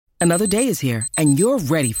Another day is here, and you're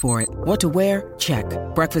ready for it. What to wear? Check.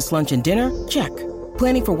 Breakfast, lunch, and dinner? Check.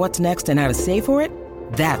 Planning for what's next and how to save for it?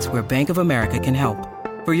 That's where Bank of America can help.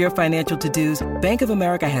 For your financial to-dos, Bank of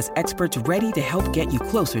America has experts ready to help get you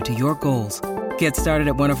closer to your goals. Get started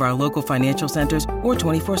at one of our local financial centers or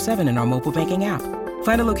 24/7 in our mobile banking app.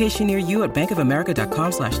 Find a location near you at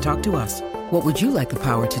bankofamerica.com/talktous. What would you like the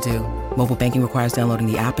power to do? Mobile banking requires downloading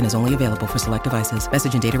the app and is only available for select devices.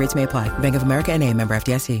 Message and data rates may apply. Bank of America N.A., member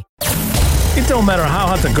FDIC. It don't matter how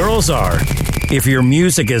hot the girls are. If your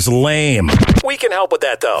music is lame, we can help with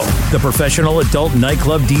that, though. The Professional Adult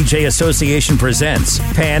Nightclub DJ Association presents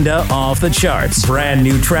Panda Off the Charts. Brand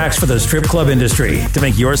new tracks for the strip club industry to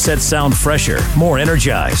make your set sound fresher, more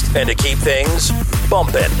energized, and to keep things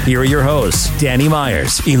bumping. Here are your hosts, Danny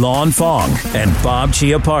Myers, Elon Fong, and Bob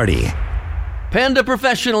Chiappardi. Panda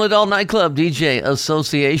Professional Adult Nightclub DJ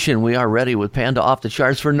Association. We are ready with Panda Off the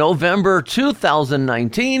Charts for November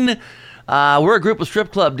 2019. We're a group of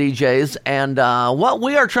strip club DJs, and what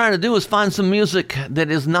we are trying to do is find some music that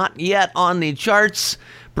is not yet on the charts,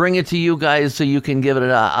 bring it to you guys so you can give it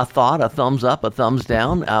a thought, a thumbs up, a thumbs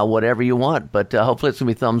down, whatever you want, but hopefully it's going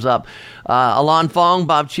to be thumbs up. Alon Fong,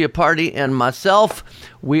 Bob Chiappardi, and myself,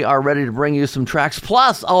 we are ready to bring you some tracks.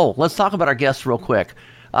 Plus, let's talk about our guests real quick.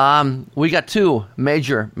 We got two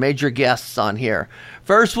major guests on here.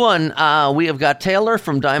 First one, we have got Taylor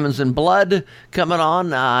from Diamonds and Blood coming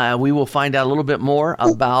on. We will find out a little bit more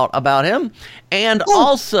about him. And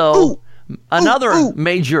also another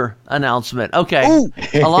major announcement. Okay,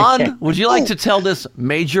 Alon, would you like to tell this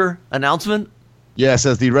major announcement? Yes,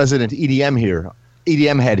 as the resident EDM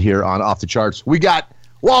head here on Off the Charts, we got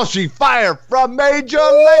Walshy Fire from Major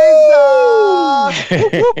Lazer.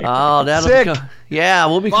 Oh, that'll yeah,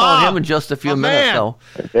 we'll be calling him in just a few minutes, though.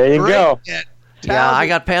 There you go. Yeah, I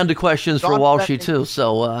got Panda questions for Walshy, too,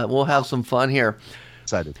 so we'll have some fun here.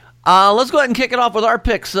 Excited. Let's go ahead and kick it off with our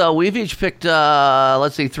picks. We've each picked,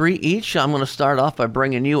 3 each. I'm going to start off by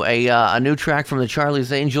bringing you a new track from the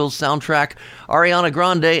Charlie's Angels soundtrack, Ariana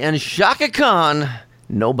Grande and Chaka Khan,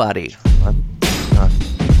 Nobody.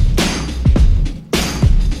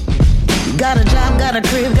 Got a job, got a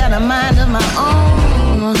crib, got a mind of my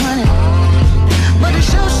own, honey. But it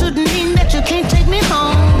sure shouldn't mean that you can't take me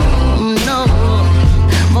home, no.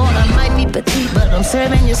 Boy, I might be petite, but I'm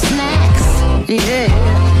serving you snacks, yeah.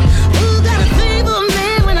 Ooh, got a fever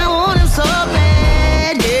man when I want him so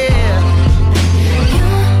bad, yeah. You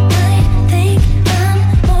might think I'm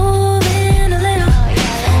moving a little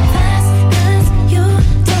fast, 'cause you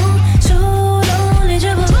don't shoot, only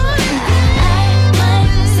dribble. I might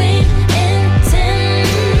seem intimidated,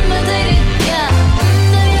 yeah.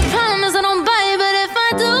 Baby, I promise I don't bite, but if I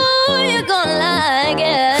do, you're gonna like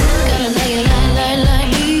it. Gonna like it,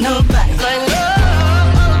 like me. Nobody like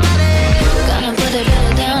nobody. Gonna put it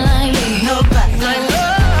better down like me. Nobody like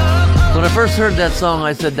nobody. When I first heard that song,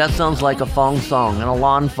 I said, that sounds like a Fong song, an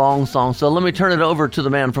Alon Fong song. So let me turn it over to the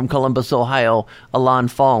man from Columbus, Ohio, Alon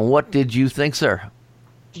Fong. What did you think, sir?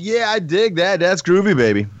 Yeah, I dig that. That's groovy,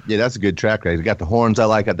 baby. Yeah, that's a good track, right? Got the horns I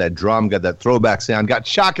like, got that drum, got that throwback sound, got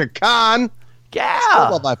Chaka Khan. Yeah.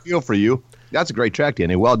 Still love I feel for you. That's a great track,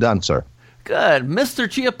 Danny. Well done, sir. Good. Mr.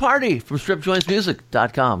 Chiappardi from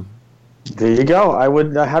StripJointsMusic.com. There you go. I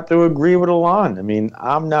would have to agree with Alon. I mean,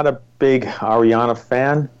 I'm not a big Ariana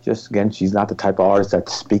fan. Just, again, she's not the type of artist that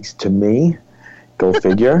speaks to me. Go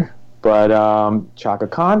figure. But Chaka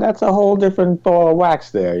Khan, that's a whole different ball of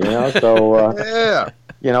wax there, you know? So, Yeah.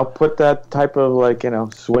 you know, put that type of, like, you know,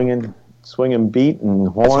 swinging beat and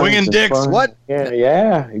horns. Swinging and dicks, fun. what?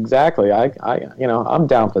 Yeah, exactly. I, you know, I'm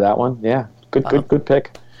down for that one. Yeah, good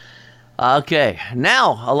pick. Okay,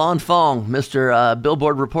 now Alon Fong, Mr.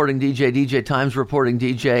 Billboard reporting DJ, DJ Times reporting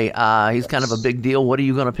DJ. He's kind of a big deal. What are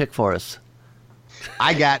you going to pick for us?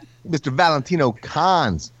 I got Mr. Valentino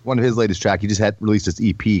Khan's, one of his latest tracks. He just had released this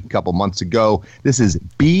EP a couple months ago. This is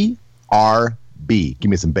BRB.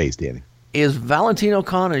 Give me some bass, Danny. Is Valentino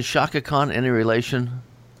Khan and Chaka Khan any relation?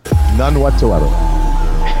 None whatsoever.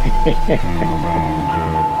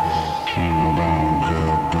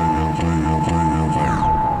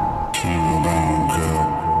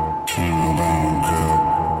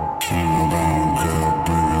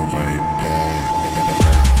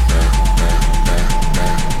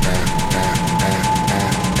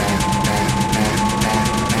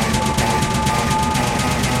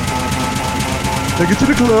 Take it to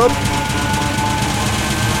the club.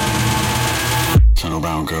 Turn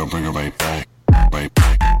around, girl, bring her right back. Right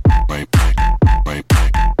back, right back, right back,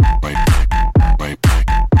 right back, right back,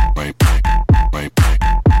 right back, right back.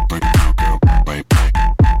 Bring it down, girl, right back,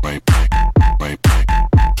 right back, right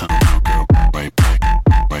back. Turn around, girl, right back,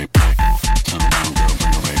 right back. Turn around, girl,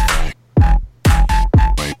 bring her right back.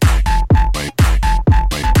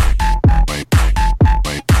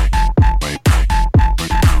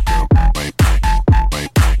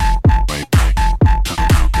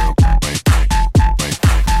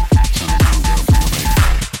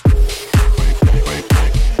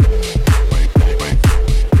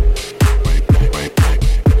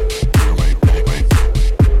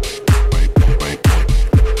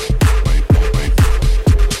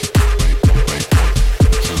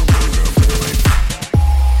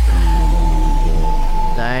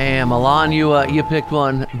 Milan, you picked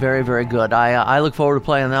one very, very good. I look forward to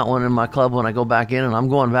playing that one in my club when I go back in, and I'm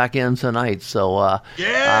going back in tonight. So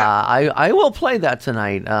I will play that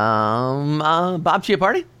tonight. Bob, to your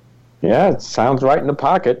party? Yeah, it sounds right in the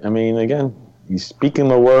pocket. I mean, again, he's speaking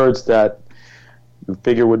the words that you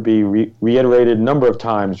figure would be reiterated a number of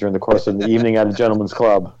times during the course of the evening at a gentleman's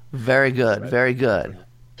club. Very good, very good.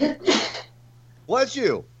 Bless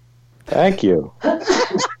you. Thank you.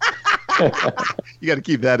 You got to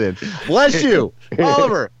keep that in. Bless you,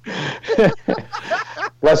 Oliver.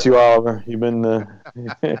 Bless you, Oliver. You've been Bob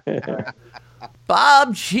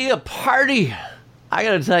Chiappardi. I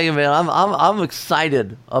got to tell you, man, I'm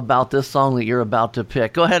excited about this song that you're about to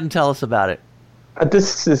pick. Go ahead and tell us about it.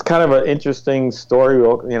 This is kind of an interesting story.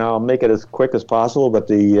 I'll make it as quick as possible. But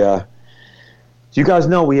you guys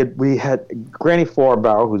know we had Granny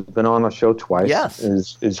Forbauer, who's been on the show twice. Yes,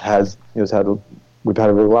 we've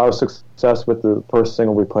had a lot of success with the first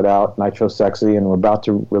single we put out, Nitro Sexy, and we're about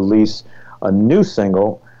to release a new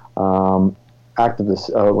single, the Art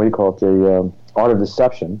of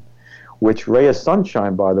Deception, which Ray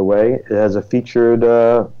Sunshine, by the way, has a featured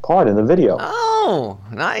part in the video. Oh,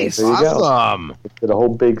 nice! Awesome. Did a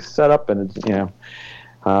whole big setup, and we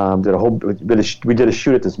did a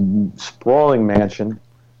shoot at this sprawling mansion.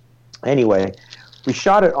 Anyway, we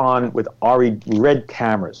shot it with RE red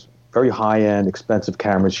cameras, very high-end, expensive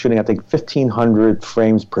cameras, shooting I think 1,500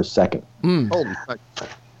 frames per second. Holy fuck.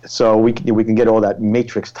 So we can get all that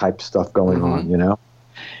Matrix type stuff going on,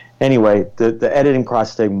 Anyway, the editing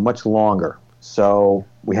process takes much longer, so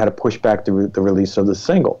we had to push back the release of the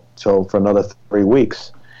single. So for another 3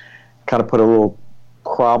 weeks, kind of put a little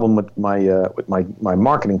problem with my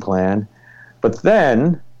marketing plan. But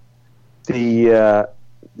then the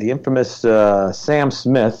infamous Sam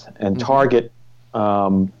Smith and Target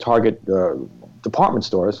department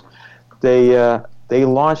stores, they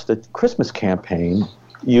launched a Christmas campaign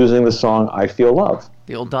using the song "I Feel Love,"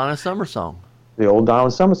 the old Donna Summer song. The old Donna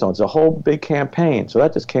Summer song. It's a whole big campaign. So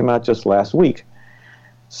that just came out just last week.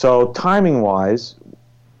 So timing-wise,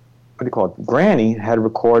 Granny had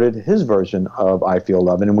recorded his version of "I Feel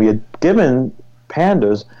Love," and we had given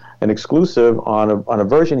Pandas an exclusive on a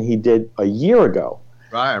version he did a year ago.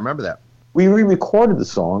 Right, I remember that. We re-recorded the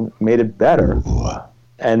song, made it better,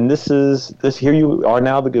 and this. Here you are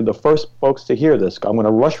now, the first folks to hear this. I'm going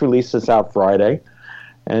to rush release this out Friday,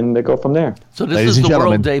 and they go from there. So this is the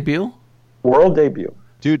world debut. World debut,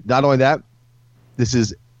 dude. Not only that, this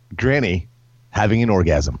is Granny having an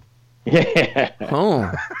orgasm. Yeah.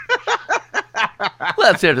 Oh.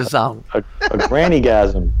 Let's hear the song. A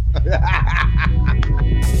granny-gasm.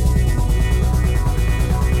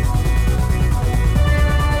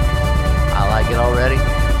 I like it already.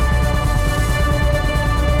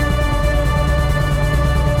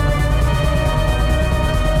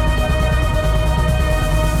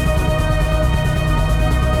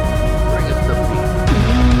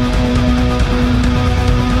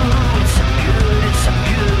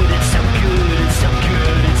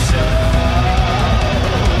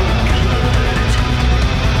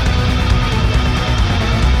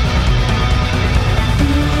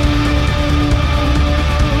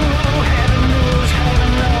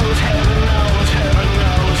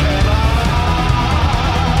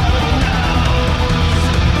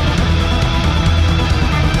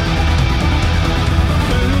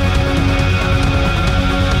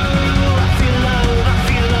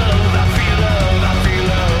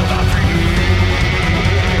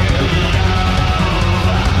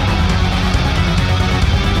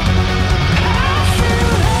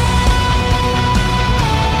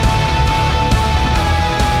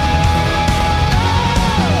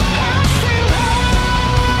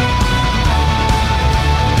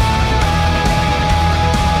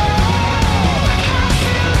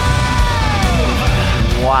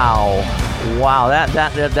 Wow,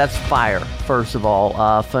 that's fire, first of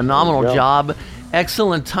all. Phenomenal job.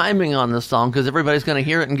 Excellent timing on this song, because everybody's going to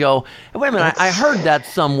hear it and go, hey, wait a minute, I heard that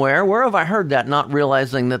somewhere. Where have I heard that? Not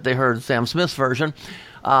realizing that they heard Sam Smith's version.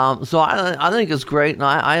 So I think it's great. And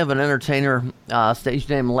I have an entertainer, stage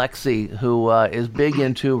name Lexi, who is big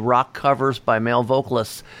into rock covers by male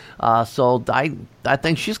vocalists. So I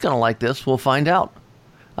think she's going to like this. We'll find out.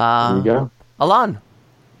 There you go. Alan.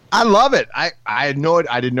 I love it. I had no it.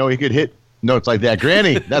 I didn't know he could hit notes like that.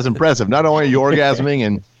 Granny, that's impressive. Not only are you orgasming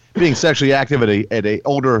and being sexually active at a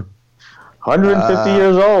older 150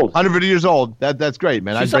 years old. 150 years old. That's great,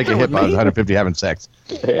 man. I'd break a hip when I was 150 having sex.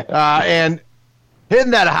 And hitting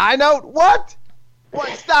that high note? What?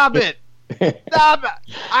 Stop it. Stop it.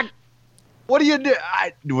 What do you do?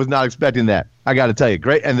 I was not expecting that. I got to tell you.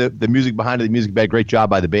 Great. And the music behind it, the music bed, great job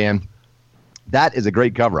by the band. That is a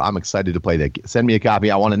great cover. I'm excited to play that. Send me a copy.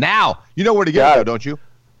 I want it now. You know where to get it, though, don't you?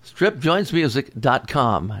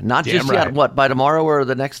 StripJointsmusic.com. Not Damn just right. yet, what, by tomorrow or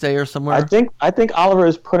the next day or somewhere? I think Oliver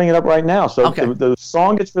is putting it up right now. So Okay. the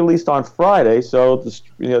song gets released on Friday. So the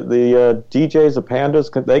DJs, the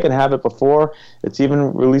Pandas, they can have it before it's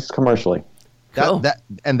even released commercially. Cool.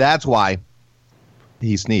 And that's why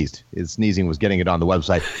he sneezed. His sneezing was getting it on the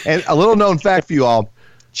website. And a little known fact for you all,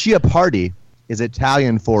 Chiappardi is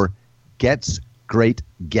Italian for gets great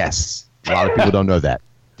guests. A lot of people don't know that.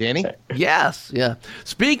 Danny? Yes, yeah.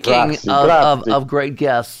 Speaking Grazie. of great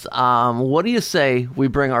guests, what do you say we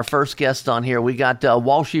bring our first guest on here? We got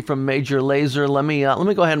Walshy from Major Lazer. Let me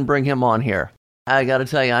go ahead and bring him on here. I got to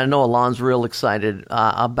tell you, I know Alon's real excited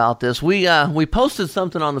about this. We posted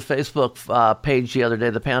something on the Facebook page the other day,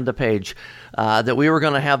 the Panda page, that we were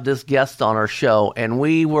going to have this guest on our show, and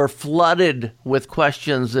we were flooded with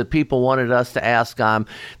questions that people wanted us to ask.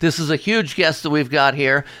 This is a huge guest that we've got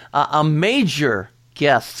here, a major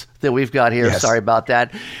guest that we've got here. Yes. Sorry about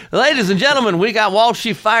that. Ladies and gentlemen, we got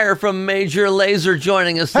Walshy Fire from Major Lazer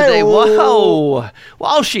joining us today. Hey-o. Whoa!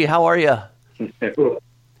 Walshy, how are you?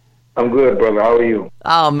 I'm good, brother. How are you?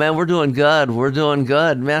 Oh, man, we're doing good. We're doing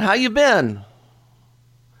good. Man, how you been?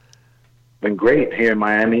 Been great here in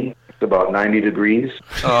Miami. It's about 90 degrees.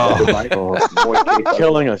 You're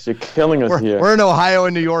killing us. You're killing us here. We're in Ohio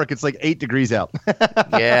and New York. It's like 8 degrees out.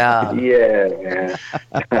 Yeah. Yeah, man.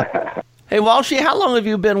 Hey, Walshy, how long have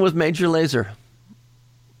you been with Major Lazer?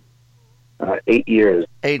 8 years.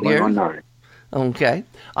 8 Going years? on 9. Okay.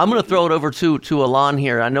 I'm going to throw it over to Alon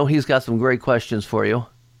here. I know he's got some great questions for you.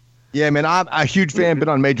 Yeah, man, I'm a huge fan. Been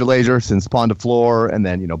on Major Lazer since Pond de Floor, and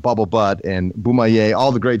then Bubble Butt and Boumaye,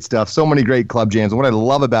 all the great stuff. So many great club jams. And what I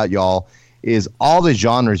love about y'all is all the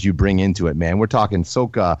genres you bring into it, man. We're talking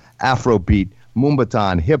soca, Afrobeat,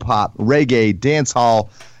 Moombahton, hip hop, reggae, dance hall,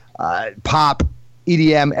 pop,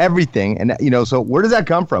 EDM, everything. And so where does that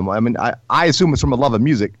come from? I mean, I assume it's from a love of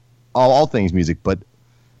music, all things music. But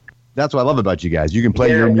that's what I love about you guys. You can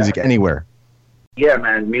play your music anywhere. Yeah,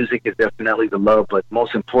 man. Music is definitely the love, but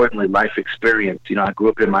most importantly, life experience. I grew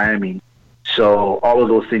up in Miami, so all of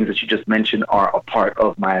those things that you just mentioned are a part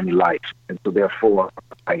of Miami life, and so therefore,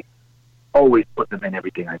 I always put them in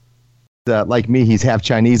everything I do. Like me, he's half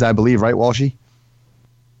Chinese, I believe, right, Walshy?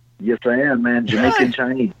 Yes, I am, man. Jamaican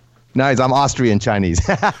Chinese. Nice. I'm Austrian Chinese.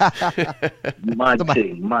 My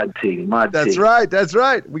team. That's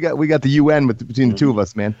right. We got the UN between the two of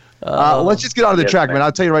us, man. Let's just get on to the track, man.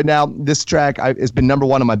 I'll tell you right now, this track it's been number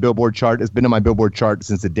 1 on my Billboard chart. It's been on my Billboard chart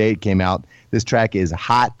since the day it came out. This track is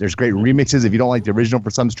hot. There's great remixes if you don't like the original for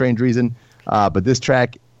some strange reason. But this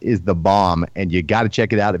track is the bomb, and you got to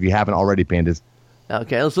check it out if you haven't already, Pandas.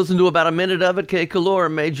 Okay, let's listen to about a minute of it. K. Kalor,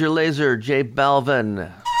 Major Lazer, J Balvin.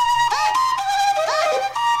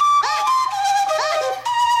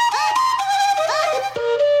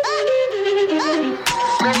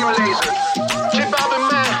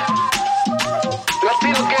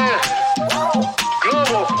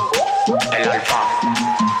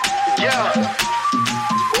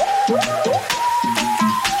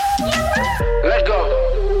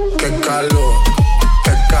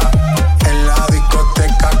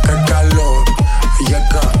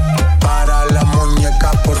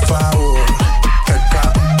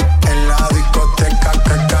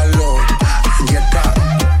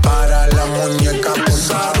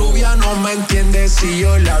 Si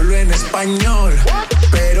yo le hablo en español,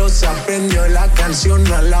 pero se aprendió la canción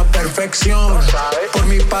a la perfección. Por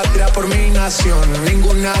mi patria, por mi nación,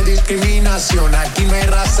 ninguna discriminación. Aquí no hay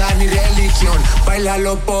raza ni religión,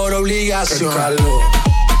 bailalo por obligación. Qué calor.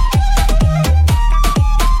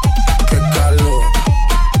 Qué calor.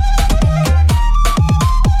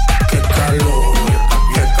 Qué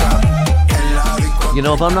calor.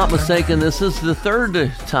 If I'm not mistaken, this is the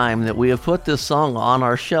third time that we have put this song on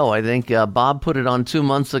our show. I think Bob put it on 2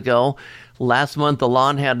 months ago. Last month,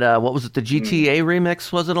 Alon had, what was it, the GTA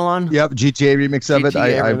remix, was it, Alon? Yep, GTA remix of it.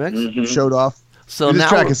 I showed off. So this now,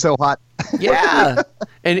 track is so hot. Yeah.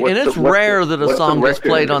 and it's rare that a song gets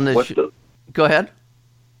played on this show. Go ahead.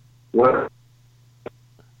 What's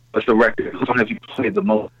the record? Which one have you played the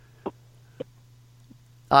most?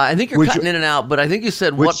 I think you're cutting in and out, but I think you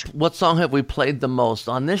said, what song have we played the most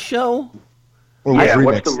on this show? Yeah,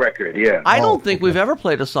 what's the record? Yeah. I don't think we've ever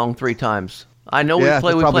played a song 3 times. I know we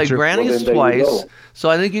played Granny's twice, so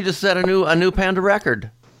I think you just set a new Panda record.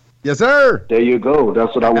 Yes, sir. There you go.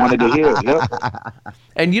 That's what I wanted to hear. Yep.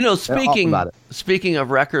 And speaking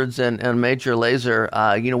of records and Major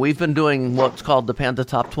Lazer, we've been doing what's called the Panda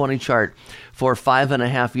Top 20 chart for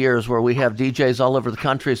 5.5 years, where we have DJs all over the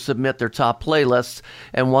country submit their top playlists,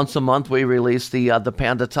 and once a month we release the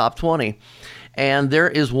Panda Top 20. And there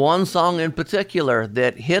is one song in particular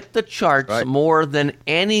that hit the charts more than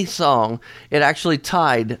any song. It actually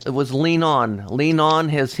tied. It was Lean On. Lean On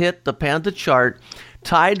has hit the Panda chart,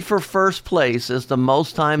 tied for first place as the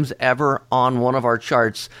most times ever on one of our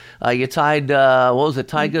charts. You tied, what was it,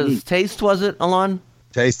 Tyga's Taste, was it, Alon?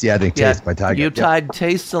 Taste, yeah, I think Taste by Tyga. You tied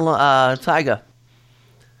Taste, Tyga.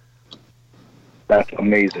 That's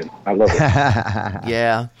amazing. I love it.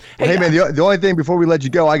 Yeah. Hey, man, the only thing before we let you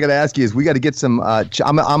go, I got to ask you is we got to get some,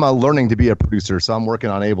 I'm learning to be a producer, so I'm working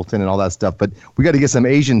on Ableton and all that stuff, but we got to get some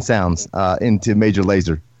Asian sounds into Major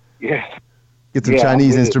Lazer. Yeah. Get some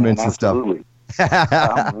Chinese instruments and stuff.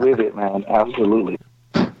 I'm with it, man. Absolutely.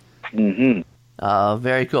 Mm-hmm.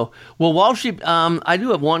 Very cool. Well, Walshy, I do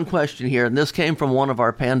have one question here, and this came from one of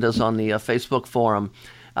our pandas on the Facebook forum.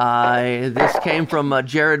 This came from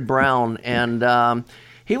Jared Brown, and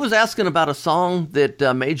he was asking about a song that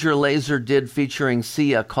Major Lazer did featuring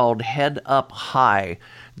Sia called Head Up High,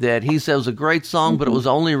 that he says was a great song, but it was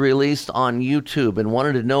only released on YouTube, and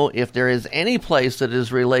wanted to know if there is any place that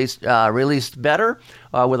is released better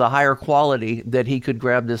with a higher quality that he could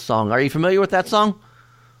grab this song. Are you familiar with that song?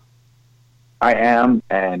 I am,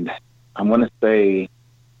 and I'm going to say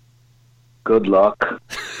good luck.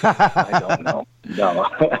 I don't know. No.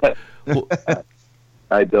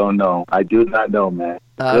 I don't know. I do not know, man.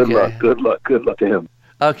 Good luck. Good luck. Good luck to him.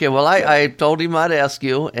 Okay, well, I told him I'd ask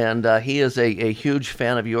you, and he is a huge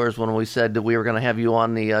fan of yours when we said that we were going to have you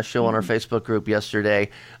on the show on our Facebook group yesterday.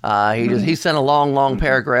 He sent a long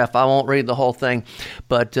paragraph. I won't read the whole thing.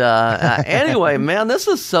 But anyway, man, this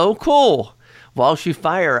is so cool. Walshy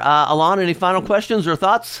Fire. Alon, any final questions or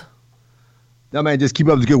thoughts? No, man, just keep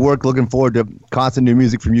up the good work. Looking forward to constant new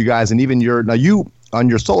music from you guys. And even you, on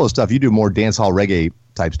your solo stuff, you do more dancehall reggae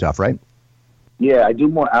type stuff, right? Yeah, I do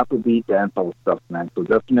more Afrobeat dancehall stuff, man. So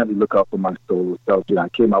definitely look out for my solo stuff. I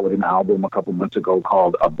came out with an album a couple months ago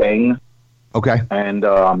called A Bang. Okay. And,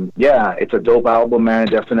 it's a dope album, man.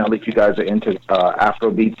 Definitely, if you guys are into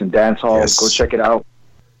Afrobeats and dancehall, go check it out.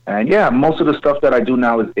 And, most of the stuff that I do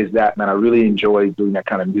now is that, man. I really enjoy doing that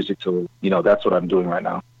kind of music. So, that's what I'm doing right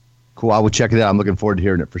now. Cool. I will check it out. I'm looking forward to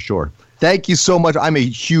hearing it for sure. Thank you so much. I'm a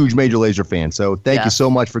huge Major Lazer fan, so thank you so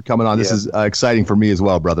much for coming on. This is exciting for me as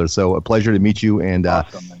well, brother. So a pleasure to meet you, and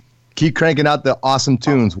awesome, keep cranking out the awesome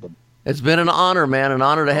tunes. It's been an honor, man. An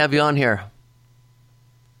honor to have you on here.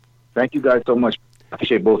 Thank you guys so much. I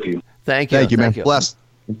appreciate both of you. Thank you. Thank you, man. Bless.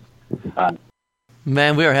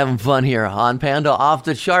 Man, we are having fun here on Panda Off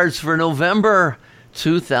the Charts for November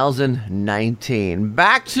 2019.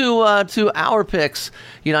 Back to our picks.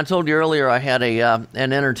 I told you earlier I had an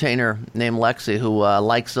entertainer named Lexi who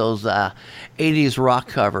likes those 80s rock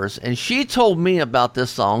covers, and she told me about this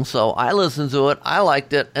song, so I listened to it. I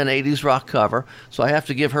liked it, an 80s rock cover, so I have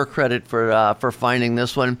to give her credit for finding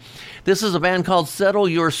this one. This is a band called Settle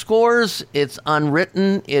Your Scores. It's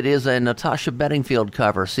unwritten. It is a Natasha Bedingfield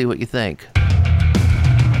cover. See what you think.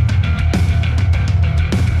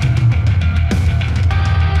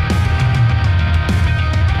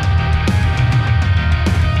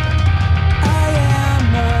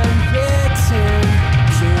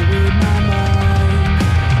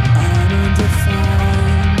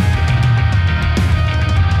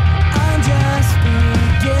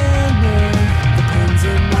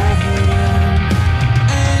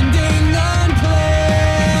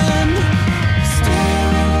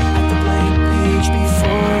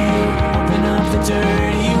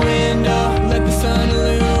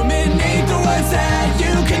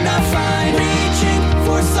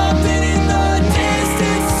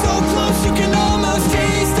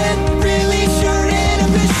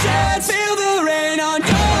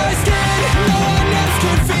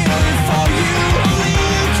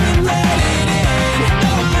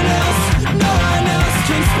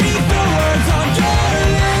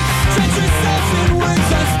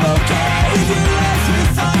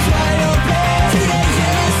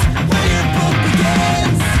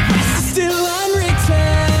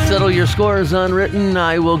 Your score is unwritten.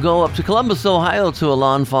 I will go up to Columbus, Ohio to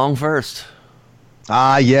Alon Fong first.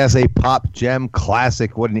 Yes, a pop gem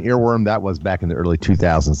classic. What an earworm that was back in the early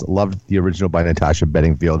 2000s. Loved the original by Natasha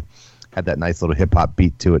Bedingfield. Had that nice little hip-hop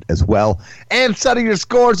beat to it as well. And Setting Your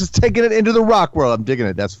Scores is taking it into the rock world. I'm digging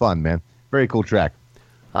it. That's fun, man. Very cool track.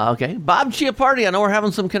 Okay. Bob Chiappardi, I know we're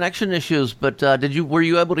having some connection issues, but were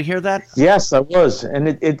you able to hear that? Yes, I was. And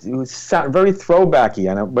it was very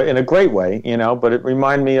throwbacky, but in a great way, but it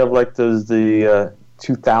reminded me of like the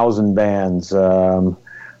 2000 bands. I'm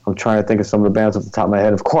trying to think of some of the bands off the top of my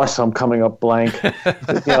head. Of course, I'm coming up blank.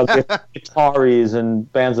 The Guitaris and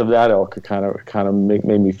bands of that ilk kind of made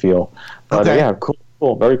me feel. But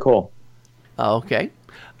cool, very cool. Okay.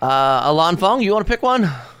 Alon Fong, you want to pick one?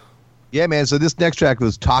 Yeah, man. So this next track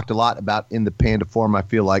was talked a lot about in the Panda Forum, I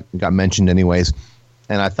feel like. It got mentioned anyways.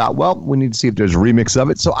 And I thought, well, we need to see if there's a remix of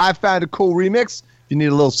it. So I found a cool remix. If you need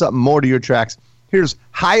a little something more to your tracks, here's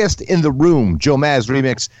Highest in the Room, Joe Maz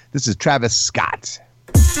remix. This is Travis Scott.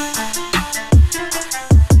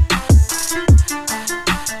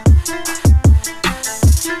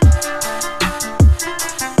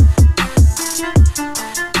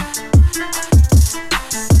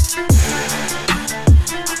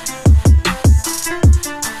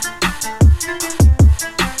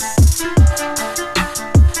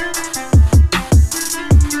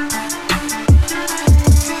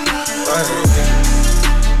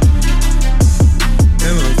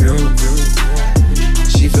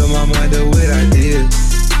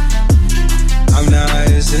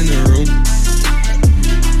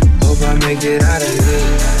 Get out of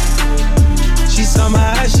here. She saw my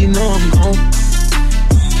eyes, she know I'm home.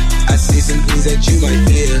 I see some things that you might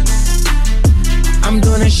fear. I'm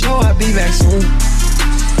doing a show, I'll be back soon.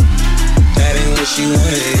 That ain't what she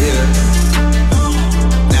wanna hear.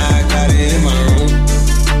 Now I got it in my room.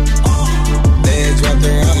 Legs wrapped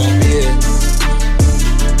around my beard.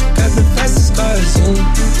 Got the fastest car soon.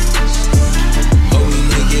 Hope we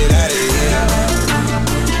can get out of here.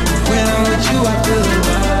 When I'm with you, I feel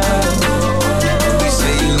alive.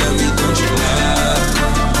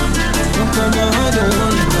 From my heart, don't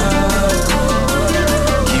wanna die.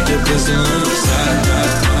 Keep the pistol on the side.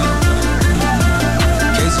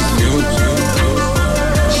 Cases fumes.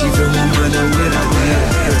 She feel my mind up when I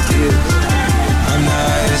did. I'm the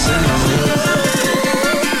highest in the room.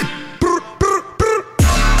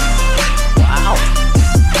 Wow.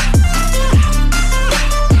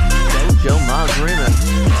 Joe Maz remix.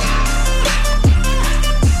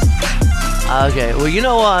 Okay, well, you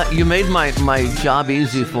know what? You made my job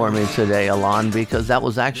easy for me today, Alon, because that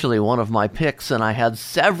was actually one of my picks, and I had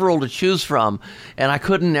several to choose from, and I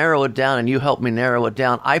couldn't narrow it down, and you helped me narrow it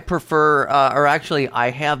down. I prefer,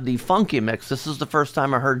 I have the funky mix. This is the first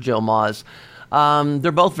time I heard Joe Maz.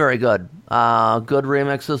 They're both very good. Good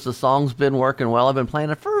remixes. The song's been working well. I've been playing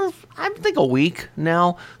it for, I think, a week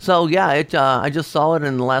now. So, yeah, I just saw it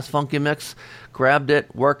in the last funky mix, grabbed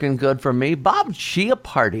it, working good for me. Bob Chia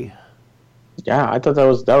Party. Yeah, I thought that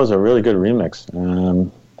was a really good remix.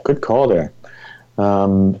 Good call there.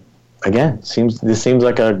 Again, this seems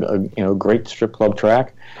like a great strip club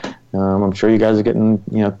track. I'm sure you guys are getting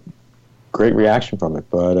great reaction from it.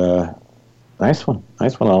 But nice one,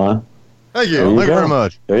 Alon. Thank you. Thank you very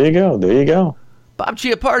much. There you go. Bob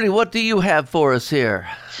Chia Party, what do you have for us here?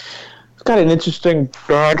 I've got an interesting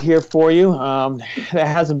bag here for you. There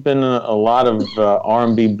hasn't been a lot of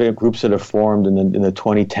R&B big groups that have formed in the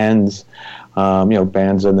 2010s.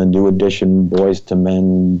 Bands in the New Edition, Boys to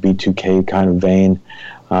Men, B2K kind of vein.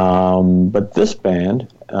 But this band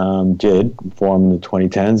did form in the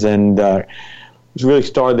 2010s, and really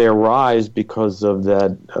started their rise because of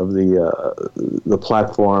the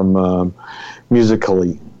platform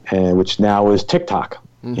Musically, which now is TikTok.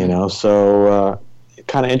 Mm-hmm. So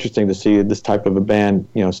kind of interesting to see this type of a band,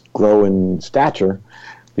 grow in stature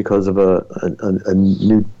because of a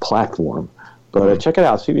new platform. But check it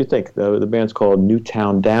out. See what you think. The band's called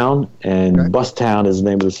Newtown Down, and Bust Town is the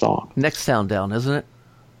name of the song. Next Town Down, isn't it?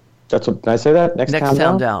 Did I say that? Next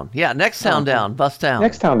Town Down? Yeah, Next Town Down. Bust Town.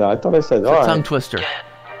 Next Town Down. I thought I said. It's a tongue twister.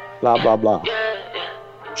 Blah, blah, blah.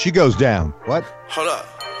 She goes down. What? Hold up.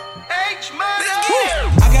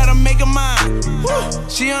 I gotta make a mind.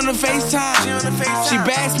 She on the FaceTime. She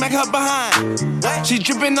bad, smack her behind. She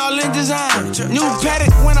dripping all in design. New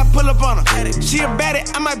paddock when I pull up on her. She a baddie,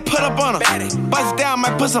 I might pull up on her. Bust down,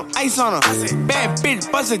 might put some ice on her. Bad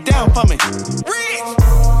bitch, bust it down for me.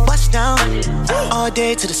 Bust down, all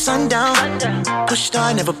day to the sundown. Push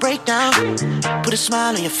start, never break down. Put a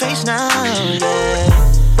smile on your face now,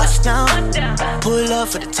 yeah. Bust down, pull up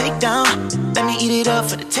for the takedown. Let me eat it up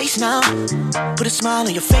for the taste now. Put a smile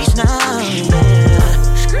on your face now, yeah.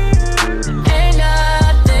 Ain't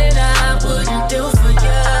nothing I wouldn't do for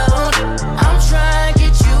you. I'm trying to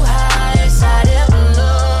get you high as I ever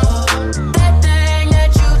know. That thing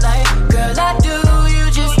that you like, girl, I do you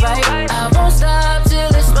just right. I won't stop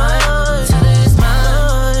till it's mine, till it's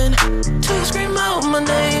mine. Till you scream out my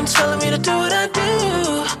name, telling me to do what I do.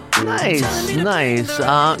 Nice.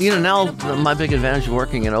 Now my big advantage of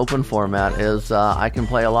working in open format is I can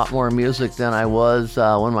play a lot more music than I was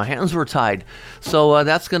when my hands were tied. So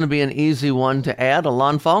that's going to be an easy one to add.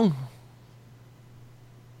 Alon Fong?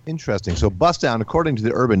 Interesting. So bust down, according to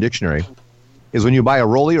the Urban Dictionary, is when you buy a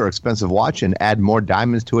Rolly or expensive watch and add more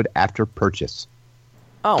diamonds to it after purchase.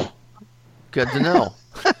 Oh, good to know.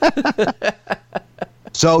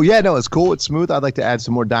 So, yeah, no, it's cool. It's smooth. I'd like to add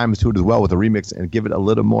some more diamonds to it as well with a remix and give it a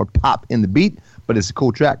little more pop in the beat. But it's a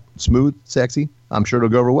cool track. Smooth, sexy. I'm sure it'll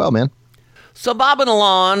go over well, man. So, bobbing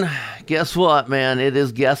along, guess what, man? It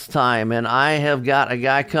is guest time, and I have got a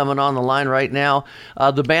guy coming on the line right now.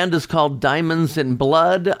 The band is called Diamonds in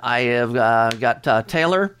Blood. I have got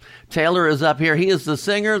Taylor. Taylor is up here. He is the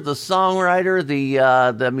singer, the songwriter,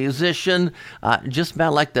 the musician, just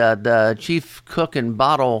about like the chief cook and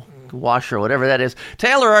bottle washer, whatever that is.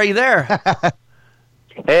 Taylor, are you there?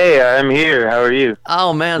 Hey, I'm here. How are you?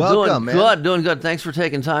 Oh, man, Welcome, doing good. Thanks for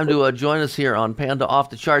taking time to join us here on Panda Off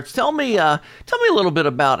the Charts. Tell me a little bit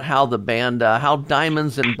about how the band, how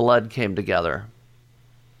Diamonds in Blood came together.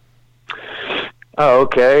 Oh,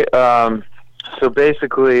 okay. So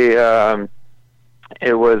basically, it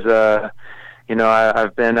was,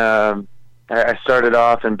 I've been, I started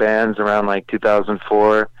off in bands around like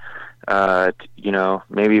 2004,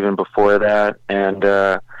 maybe even before that, and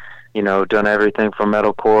done everything from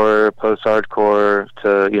metalcore, post-hardcore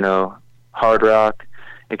to, hard rock,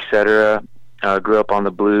 etc. Grew up on the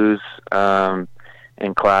blues and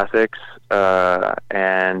classics,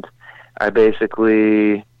 and I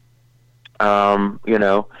basically,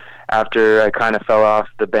 after I kind of fell off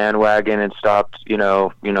the bandwagon and stopped,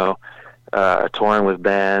 touring with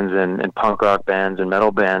bands and punk rock bands and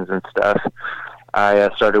metal bands and stuff, I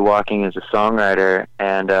started walking as a songwriter,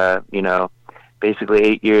 and, basically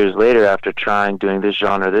 8 years later, after doing this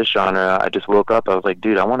genre, I just woke up. I was like,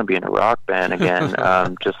 dude, I want to be in a rock band again,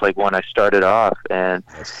 just like when I started off. And,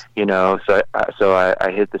 so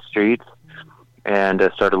I hit the streets and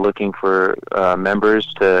started looking for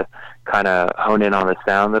members to kind of hone in on the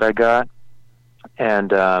sound that I got.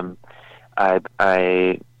 And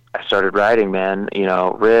I started writing, man,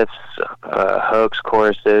 riffs, hooks,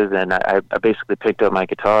 choruses, and I basically picked up my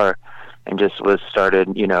guitar and just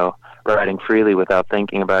started, writing freely without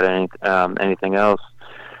thinking about anything else.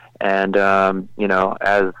 And,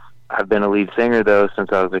 as I've been a lead singer, though, since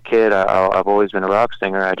I was a kid, I've always been a rock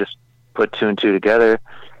singer. I just put two and two together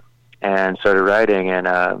and started writing. And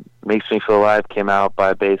Makes Me Feel Alive came out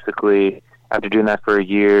by basically, after doing that for a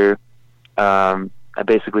year, I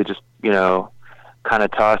basically just, kind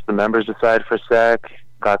of tossed the members aside for a sec,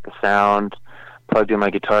 got the sound, plugged in my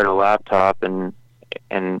guitar to a laptop, and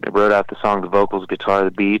wrote out the song, the vocals, guitar,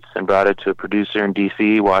 the beats, and brought it to a producer in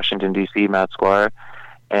D.C., Washington, D.C., Matt Squire,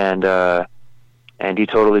 and he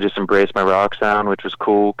totally just embraced my rock sound, which was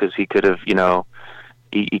cool because he could have, he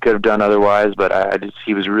could have done otherwise, but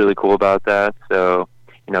he was really cool about that. So,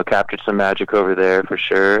 captured some magic over there for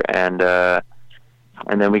sure, and then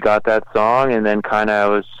we got that song, and then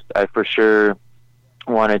I for sure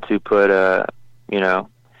wanted to put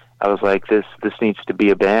I was like, this needs to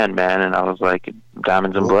be a band, man. And I was like,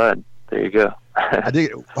 Diamonds in Blood. There you go. How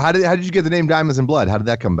did you get the name Diamonds in Blood? How did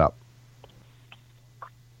that come about?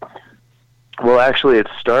 Well, actually, it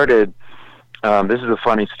started. This is a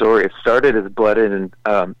funny story. It started as Blood and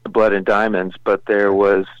Diamonds, but there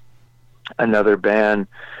was another band,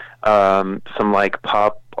 some like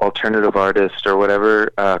pop alternative artist or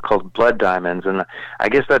whatever, called Blood Diamonds, and I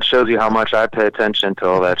guess that shows you how much I pay attention to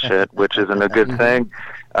all that shit, which isn't a good thing.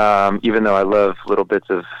 Even though I love little bits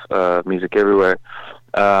of music everywhere.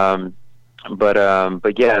 But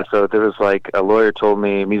yeah, so there was like a lawyer told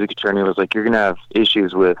me, music attorney was like, you're going to have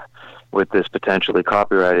issues with this, potentially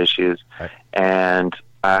copyright issues. Right. And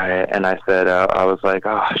I said, I was like,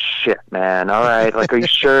 oh shit, man. All right. Like, are you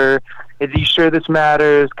sure? Are you sure this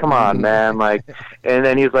matters? Come on, man. Like, and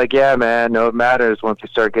then he's like, yeah, man, no, it matters once you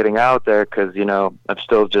start getting out there. 'Cause, I've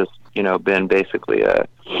still just, been basically a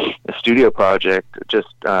studio project, just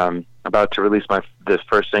about to release this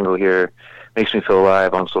first single here, Makes Me Feel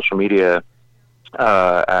Alive, on social media.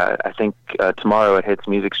 I think tomorrow it hits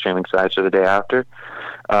music streaming sites, or the day after.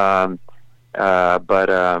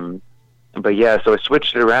 But yeah, so I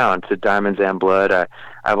switched it around to Diamonds and Blood.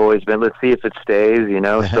 I've always been, let's see if it stays,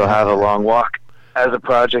 still have a long walk as a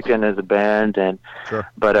project and as a band. And, sure.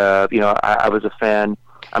 But, I was a fan.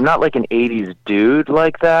 I'm not like an 80s dude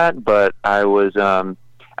like that, but I was,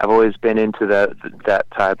 I've always been into that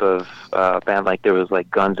type of band. Like there was like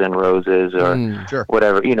Guns N' Roses or sure.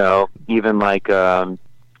 whatever, even like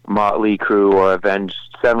Motley Crue or Avenged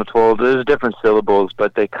Sevenfold. There's different syllables,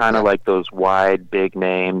 but they kind of like those wide, big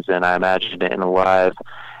names, and I imagined it in a live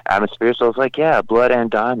atmosphere. So I was like, yeah, Blood and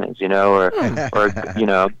Diamonds, or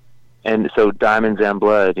and so Diamonds and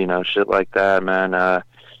Blood, shit like that, man.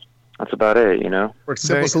 That's about it, We're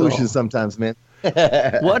simple solutions sometimes, man.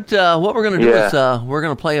 What we're going to do is we're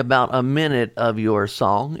going to play about a minute of your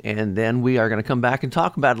song, and then we are going to come back and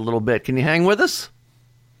talk about it a little bit. Can you hang with us?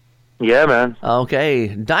 Yeah, man. Okay,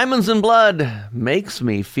 Diamonds in Blood makes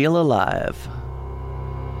me feel alive.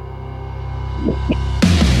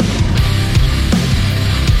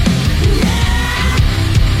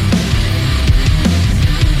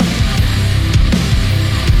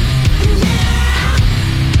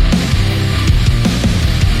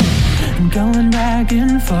 Going back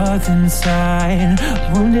and forth inside,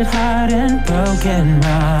 wounded heart and broken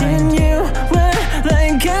mind. And you were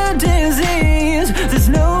like a disease. There's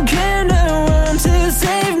no care, no one to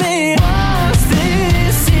save me. Wash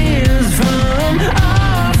these tears from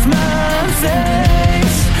off my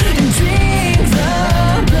face and drink the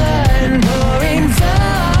blood pouring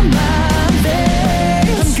from my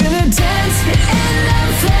veins. I'm gonna dance in the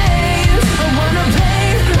flames. I wanna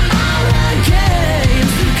play all the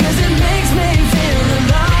games, 'cause it makes me feel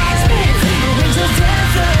alive. Brings us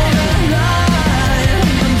death alive.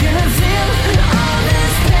 I'm gonna feel all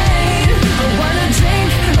this pain. I wanna drink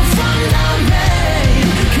from the rain,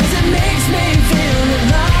 'cause it makes me feel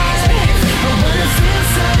alive. I wanna feel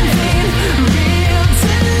something real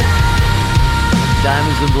tonight.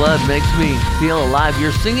 Diamonds in Blood makes me feel alive.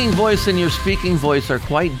 Your singing voice and your speaking voice are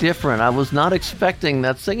quite different. I was not expecting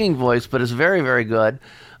that singing voice, but it's very, very good.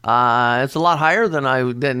 It's a lot higher than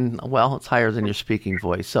it's higher than your speaking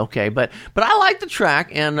voice. Okay, but I like the track,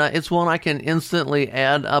 and it's one I can instantly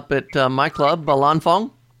add up at my club, Lan Fong.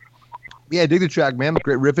 Yeah, dig the track, man.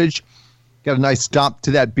 Great riffage. Got a nice stomp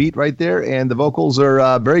to that beat right there, and the vocals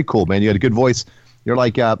are very cool, man. You got a good voice. You're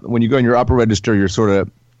like, when you go in your upper register, you're sort of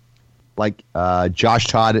like Josh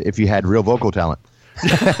Todd if you had real vocal talent.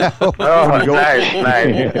 Oh, nice.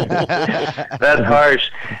 That's harsh.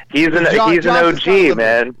 He's an OG,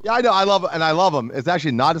 man. Yeah, I know. I love him. It's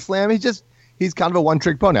actually not a slam. He's kind of a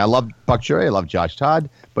one-trick pony. I love Buck Cherry. I love Josh Todd,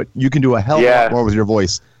 but you can do a hell of a lot more with your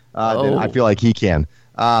voice than I feel like he can.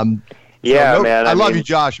 Man. I love you,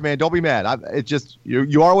 Josh, man. Don't be mad. It's just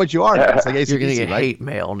you are what you are. It's like AC/DC, You're going to get right? hate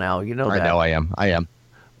mail now. You know that. I know I am.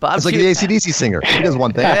 Bob It's like the AC/DC singer. He does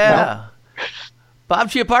one thing. Yeah. Bob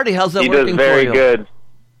Chiappardi, how's that he working does very for you? good.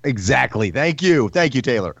 Exactly. Thank you,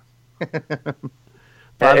 Taylor. Bob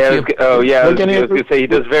I was going to say he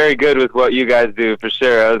does very good with what you guys do, for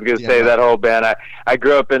sure. I was going to say that whole band. I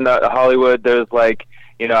grew up in Hollywood. There's like,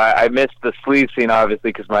 I missed the sleaze scene,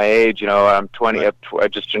 obviously, because my age, I'm 20, I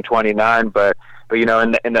just turned 29, but in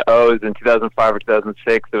the O's in 2005 or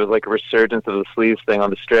 2006, there was like a resurgence of the sleaze thing on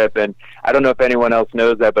the Strip, and I don't know if anyone else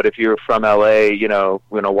knows that, but if you were from LA,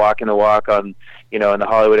 walking the walk on, in the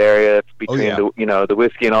Hollywood area between the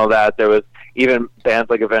whiskey and all that, there was even bands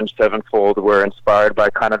like Avenged Sevenfold were inspired by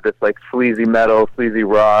kind of this like sleazy metal, sleazy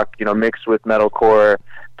rock, mixed with metalcore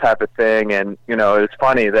type of thing, and it's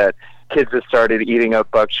funny that kids just started eating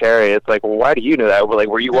up Buck Cherry. It's like, well, why do you know that?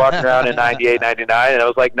 Were you walking around in 98, 99? And I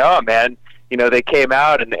was like, no, man. They came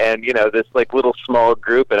out and this like little small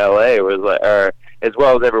group in LA was like, or as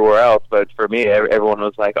well as everywhere else. But for me, everyone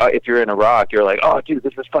was like, oh, if you're in a rock, you're like, oh, dude,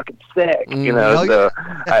 this is fucking sick. So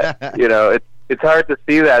it's hard to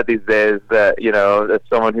see that these days that, as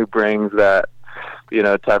someone who brings that,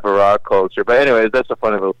 type of rock culture. But anyways, that's a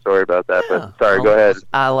funny little story about that. Yeah. But sorry, go ahead.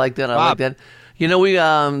 I like that. I like that. We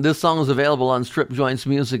this song is available on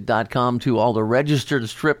stripjointsmusic.com to all the registered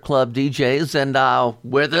strip club DJs. And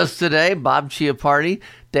with us today, Bob Chiappardi,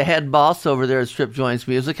 the head boss over there at Strip Joints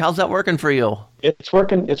Music. How's that working for you? It's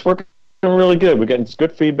working really good. We're getting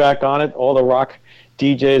good feedback on it. All the rock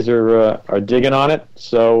DJs are digging on it.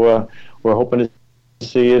 So we're hoping to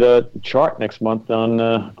see it chart next month on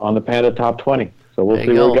the Panda Top 20. So we'll see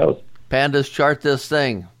where it goes. Pandas chart this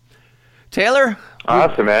thing. Taylor?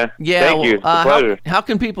 Awesome, man. Yeah, thank you. It's a pleasure. How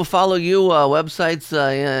can people follow you? Websites,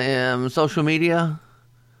 social media?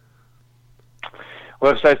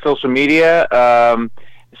 Website, social media.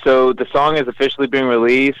 So the song is officially being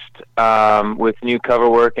released with new cover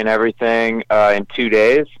work and everything in 2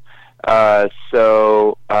 days. They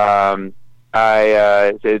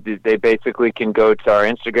basically can go to our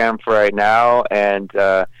Instagram for right now, and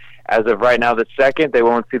as of right now, the 2nd, they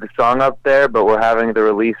won't see the song up there, but we're having the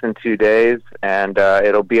release in 2 days, and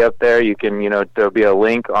it'll be up there. You can, there'll be a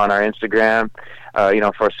link on our Instagram,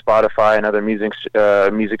 for Spotify and other music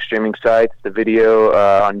streaming sites. The video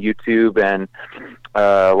on YouTube and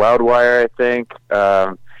Loudwire, I think.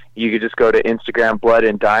 You could just go to Instagram, Blood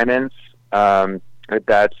and Diamonds.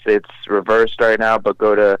 It's reversed right now, but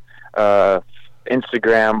go to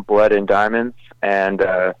Instagram, Blood and Diamonds, and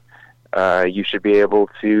you should be able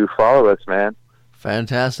to follow us, man.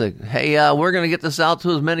 Fantastic. Hey, we're going to get this out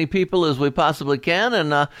to as many people as we possibly can,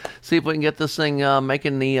 and see if we can get this thing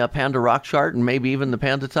making the Panda Rock chart and maybe even the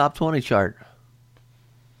Panda Top 20 chart.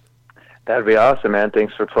 That'd be awesome, man.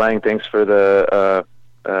 Thanks for playing. Thanks for the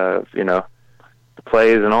the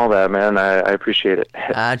plays and all that, man. I appreciate it.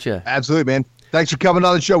 Gotcha. Absolutely, man. Thanks for coming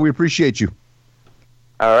on the show. We appreciate you.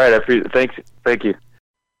 All right. Thanks. Thank you.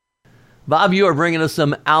 Bob, you are bringing us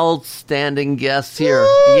some outstanding guests here.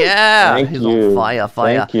 Woo! Yeah. Thank He's you. on fire.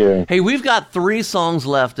 Thank you. Hey, we've got 3 songs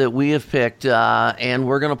left that we have picked, and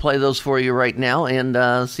we're going to play those for you right now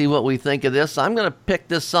and see what we think of this. I'm going to pick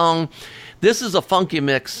this song. This is a Funky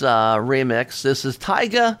Mix remix. This is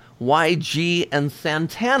Tyga, YG, and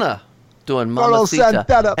Santana doing Mamacita.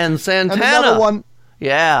 Santana. And Santana. And another one.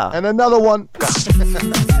 Yeah. And another one.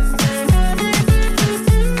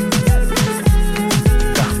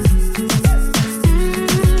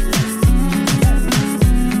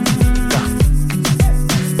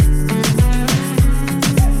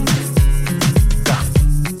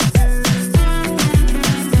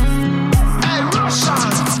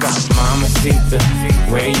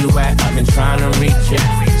 Where you at? I've been trying to reach you.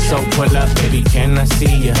 So pull up, baby, can I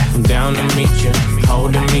see you? I'm down to meet you.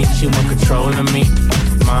 Hold to meet you, in control of me.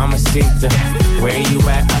 Mamacita, where you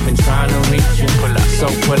at? I've been trying to reach you. So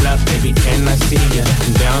pull up, baby, can I see you?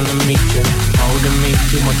 I'm down to meet you. Hold to meet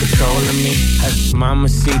you, in control of me.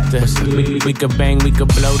 Mamacita, we could bang, we could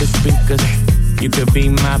blow the speakers. You could be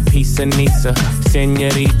my piece of Nisa,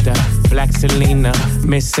 Senorita, Black Selena,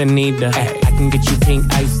 Miss Anita. I can get you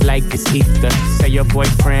pink ice like it's ether. Say your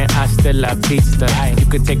boyfriend, hasta la vista. You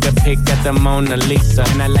could take a pic at the Mona Lisa.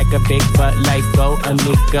 And I like a big butt like Go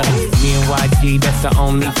Anika. Me and YG, that's the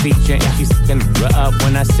only feature. And she's sticking up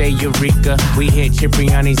when I say Eureka. We hit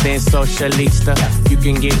Cipriani's and Socialista. You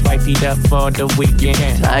can get wifeyed up for the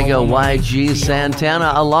weekend. Tyga, YG,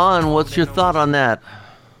 Santana. Alon, what's your thought on that?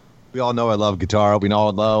 We all know I love guitar. We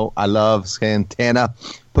all know I love Santana.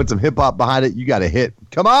 Put some hip-hop behind it. You got a hit.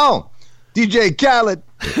 Come on. DJ Khaled.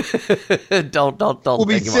 Don't. We'll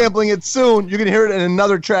be sampling it soon. You're going to hear it in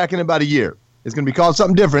another track in about a year. It's going to be called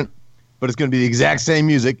something different, but it's going to be the exact same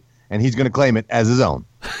music, and he's going to claim it as his own.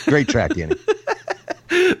 Great track, Danny.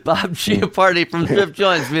 Bob Chiappardi from Strip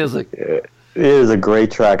Joints Music. It is a great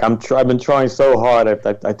track. I've been trying so hard.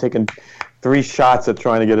 I've taken 3 shots at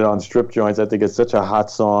trying to get it on Strip Joints. I think it's such a hot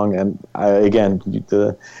song, and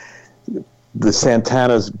the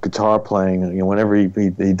Santana's guitar playing, whenever he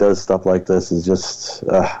does stuff like this, is just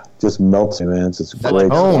melts me, man. It's just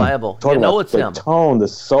great. Undeniable. You know it's him. The tone, the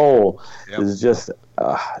soul is just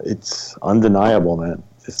it's undeniable, man.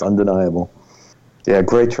 It's undeniable. Yeah,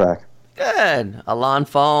 great track. Good. Alon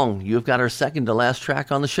Fong, you've got our second to last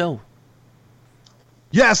track on the show.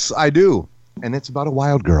 Yes, I do, and it's about a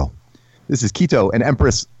wild girl. This is Quito, an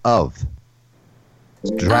Empress of.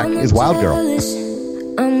 The track is Wild Girl.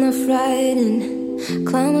 I'm not frightened.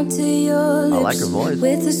 Climb up to your lips. I like her voice.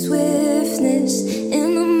 With the swiftness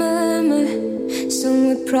in the murmur,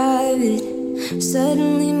 somewhere private.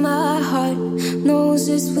 Suddenly my heart knows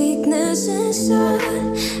its weakness inside.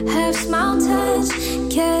 Half smile touch,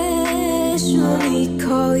 casually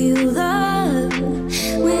call you love.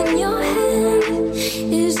 When your hand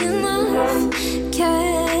is enough,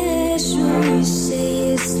 casually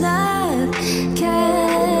say it's love.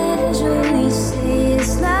 Casually say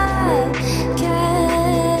it's love.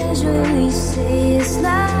 Casually say it's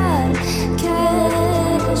love.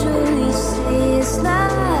 Casually say it's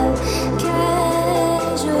love.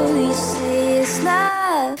 Casually say it's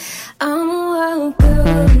love. I'm a wild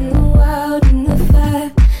girl in the wild, in the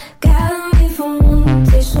fire. Got me from one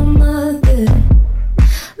place to another.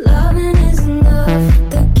 Loving is enough with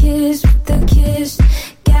the kiss.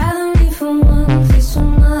 Gather me from one place to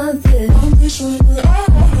another.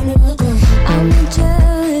 I'm not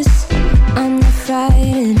jealous, I'm not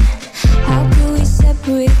frightened. How could we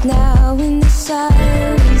separate now in the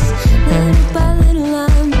silence? Little by little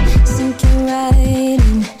I'm sinking right in.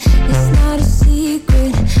 It's not a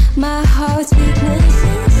secret, my heart's weakness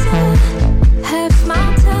inside. Half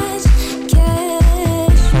my touch,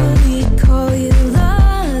 casually call you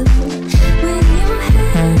love. When your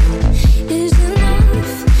hand is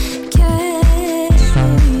enough,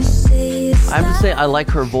 casually say it's I have to say, I like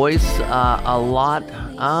her voice a lot.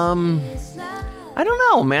 I don't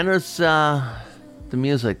know, man. There's the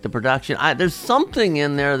music, the production. There's something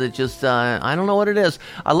in there that just, I don't know what it is.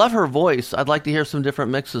 I love her voice. I'd like to hear some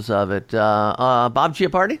different mixes of it. Bob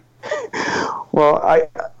Chiappardi? Well, I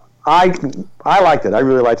liked it. I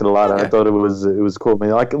really liked it a lot. Okay. I thought it was cool. I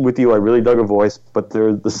mean, like with you, I really dug her voice, but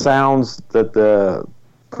the sounds that the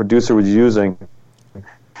producer was using,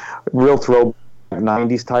 real throwback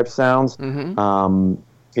 90s type sounds. Mm-hmm.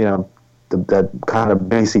 That kind of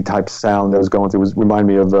bassy type sound that was going through reminded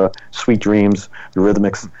me of Sweet Dreams, the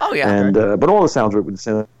Rhythmics. Oh yeah. And but all the sounds were in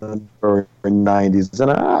 90s, and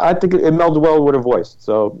I think it melded well with her voice.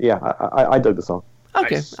 So yeah, I dug the song.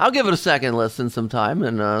 Okay, Nice. I'll give it a second listen sometime,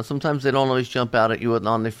 and sometimes they don't always jump out at you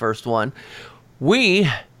on the first one. We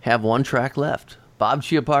have one track left. Bob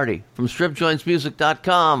Chiappardi from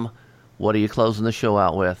StripJointsMusic.com. What are you closing the show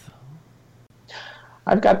out with?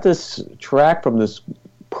 I've got this track from this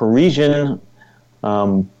Parisian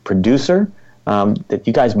producer that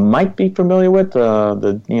you guys might be familiar with.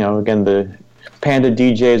 Again, the Panda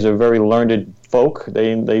DJs are very learned folk.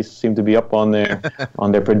 They seem to be up on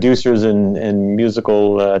their producers and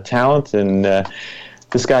musical talent. And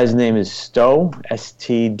this guy's name is Stow,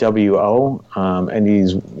 S-T-W-O, and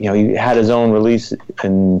he had his own release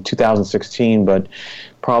in 2016, but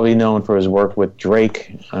probably known for his work with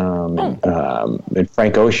Drake and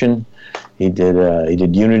Frank Ocean. He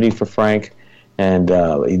did Unity for Frank, and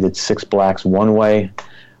he did Six Blacks One Way.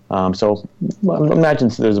 So I imagine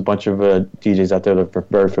there's a bunch of DJs out there that are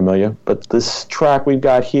very familiar. But this track we've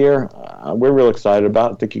got here, we're real excited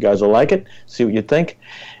about. I think you guys will like it. See what you think.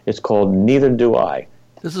 It's called Neither Do I.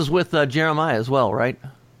 This is with Jeremiah as well, right?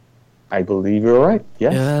 I believe you're right.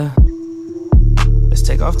 Yes. Yeah. Let's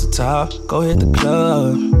take off the top, go hit the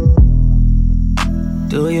club.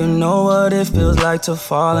 Do you know what it feels like to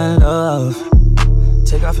fall in love?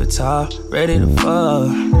 Take off your top, ready to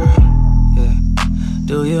fuck. Yeah.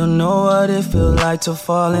 Do you know what it feels like to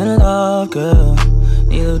fall in love, girl?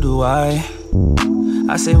 Neither do I.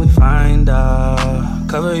 I say we find out,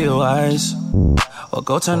 cover your eyes, or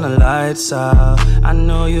go turn the lights out. I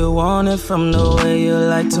know you want it from the way you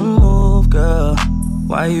like to move, girl.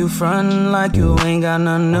 Why you frontin' like you ain't got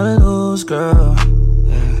nothing to lose, girl?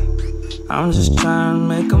 Yeah. I'm just trying to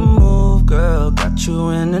make a move, girl. Got you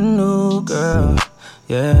in the new, girl.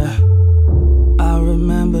 Yeah. I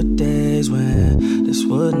remember days when this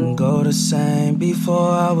wouldn't go the same. Before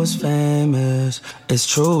I was famous. It's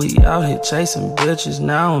true, we out here chasing bitches.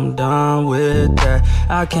 Now I'm done with that.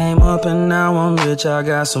 I came up and now I'm rich. I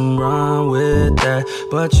got some run with that.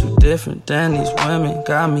 But you different than these women.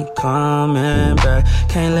 Got me coming back.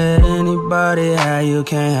 Can't let anybody have you.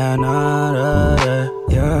 Can't have none of that.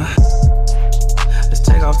 Yeah. Let's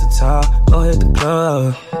take off the top. Go hit the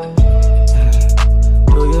club.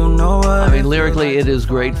 I mean, lyrically, it is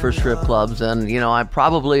great for strip clubs, and I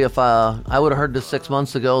probably, if I would have heard this 6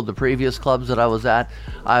 months ago, the previous clubs that I was at,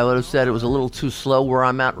 I would have said it was a little too slow where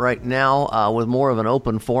I'm at right now, with more of an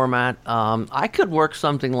open format. I could work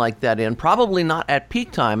something like that in, probably not at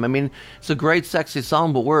peak time. I mean, it's a great, sexy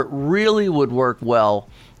song, but where it really would work well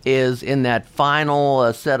is in that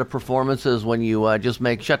final set of performances when you just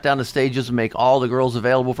shut down the stages and make all the girls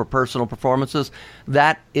available for personal performances.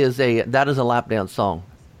 That is a lap dance song.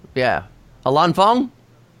 Yeah. Alan Fong?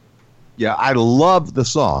 Yeah, I love the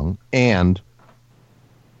song, and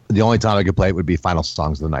the only time I could play it would be final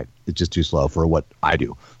songs of the night. It's just too slow for what I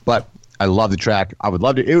do. But I love the track. I would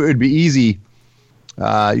love to. It would be easy.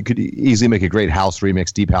 You could easily make a great house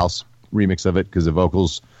remix, deep house remix of it, because the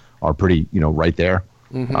vocals are pretty, right there.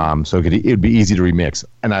 Mm-hmm. So it would be easy to remix.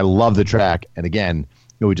 And I love the track. And again,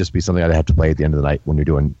 it would just be something I'd have to play at the end of the night when you're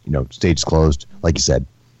doing, stage closed, like you said.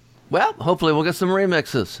 Well, hopefully we'll get some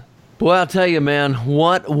remixes. Boy, I'll tell you, man,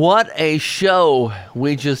 what a show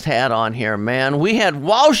we just had on here, man. We had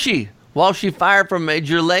Walshy Fire from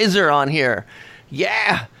Major LAZER on here.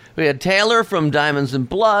 Yeah. We had Taylor from Diamonds and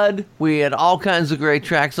Blood. We had all kinds of great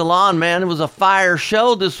tracks. Alon, man, it was a fire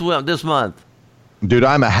show this month. Dude,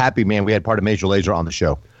 I'm a happy man. We had part of Major LAZER on the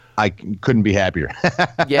show. I couldn't be happier.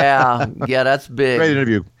 Yeah, that's big. Great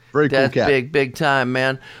interview. Very cool cat. That's big time,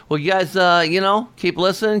 man. Well, you guys, keep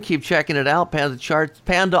listening, keep checking it out.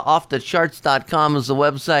 PandaOffTheCharts.com is the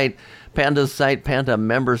website. Panda's site,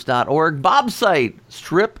 pandamembers.org. Bob's site,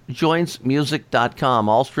 StripJointsMusic.com.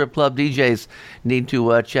 All strip club DJs need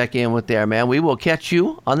to check in with there, man. We will catch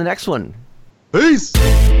you on the next one. Peace.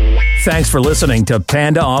 Thanks for listening to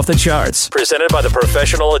Panda Off the Charts, presented by the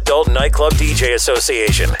Professional Adult Nightclub DJ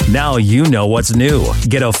Association. Now you know what's new.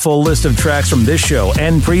 Get a full list of tracks from this show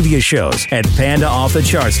and previous shows at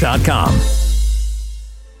PandaOffTheCharts.com.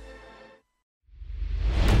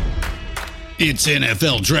 It's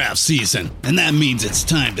NFL draft season, and that means it's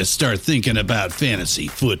time to start thinking about fantasy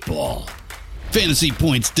football.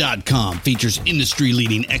 FantasyPoints.com features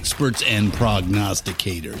industry-leading experts and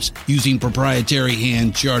prognosticators using proprietary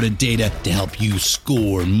hand-charted data to help you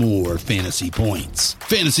score more fantasy points.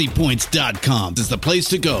 FantasyPoints.com is the place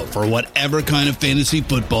to go for whatever kind of fantasy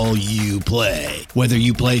football you play. Whether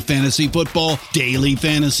you play fantasy football, daily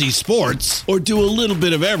fantasy sports, or do a little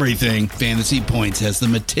bit of everything, Fantasy Points has the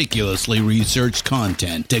meticulously researched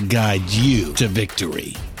content to guide you to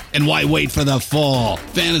victory. And why wait for the fall?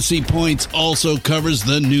 Fantasy Points also covers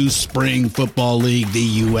the new spring football league,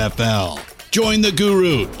 the UFL. Join the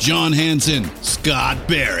guru, John Hansen, Scott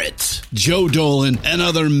Barrett, Joe Dolan, and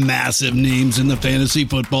other massive names in the fantasy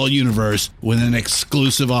football universe with an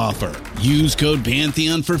exclusive offer. Use code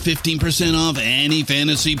Pantheon for 15% off any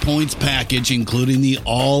Fantasy Points package, including the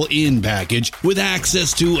all-in package, with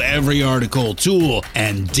access to every article, tool,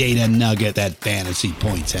 and data nugget that Fantasy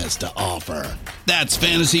Points has to offer. That's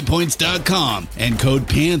fantasypoints.com and code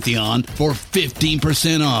Pantheon for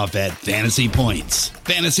 15% off at Fantasy Points.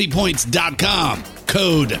 Fantasypoints.com.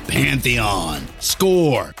 Code Pantheon.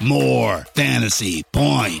 Score more fantasy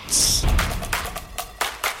points.